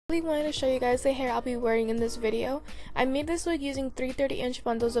I really wanted to show you guys the hair I'll be wearing in this video. I made this wig using 3 30-inch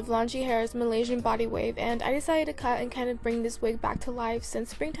bundles of Longqi Hair's Malaysian body wave, and I decided to cut and kind of bring this wig back to life since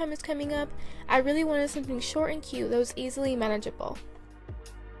springtime is coming up. I really wanted something short and cute that was easily manageable.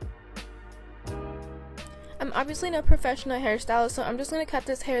 I'm obviously no professional hairstylist, so I'm just going to cut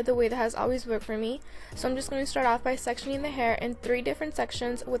this hair the way that has always worked for me. So I'm just going to start off by sectioning the hair in 3 different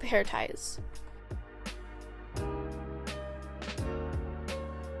sections with hair ties.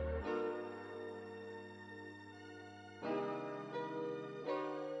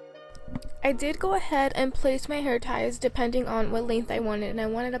 I did go ahead and place my hair ties depending on what length I wanted, and I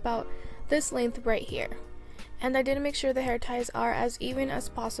wanted about this length right here. And I did make sure the hair ties are as even as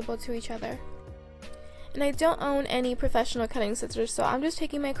possible to each other. And I don't own any professional cutting scissors, so I'm just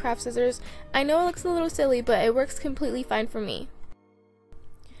taking my craft scissors. I know it looks a little silly, but it works completely fine for me.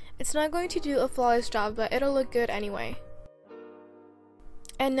 It's not going to do a flawless job, but it'll look good anyway.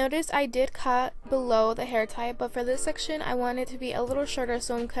 And notice I did cut below the hair tie, but for this section I want it to be a little shorter,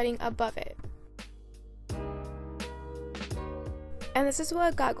 so I'm cutting above it. And this is what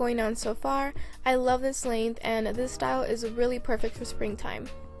I've got going on so far. I love this length, and this style is really perfect for springtime.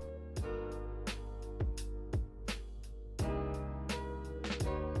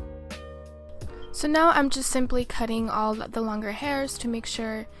 So now I'm just simply cutting all the longer hairs to make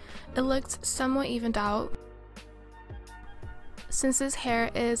sure it looks somewhat evened out. Since this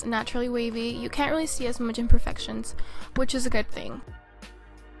hair is naturally wavy, you can't really see as much imperfections, which is a good thing.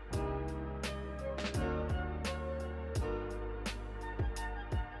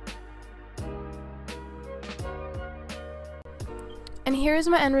 And here's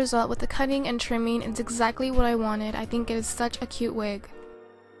my end result with the cutting and trimming. It's exactly what I wanted. I think it is such a cute wig.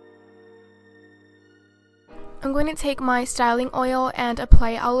 I'm going to take my styling oil and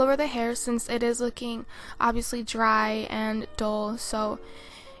apply it all over the hair since it is looking obviously dry and dull. So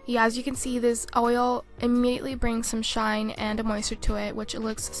yeah, as you can see, this oil immediately brings some shine and moisture to it, which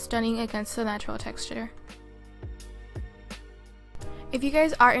looks stunning against the natural texture. If you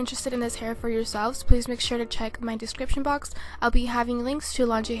guys are interested in this hair for yourselves, please make sure to check my description box. I'll be having links to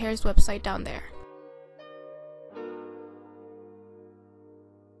Longqi Hair's website down there.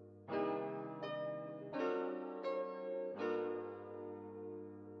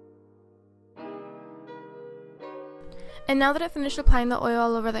 And now that I've finished applying the oil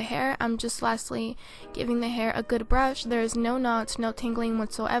all over the hair, I'm just lastly giving the hair a good brush. There is no knots, no tingling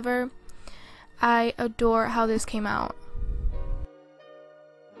whatsoever. I adore how this came out.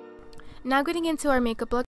 Now getting into our makeup look.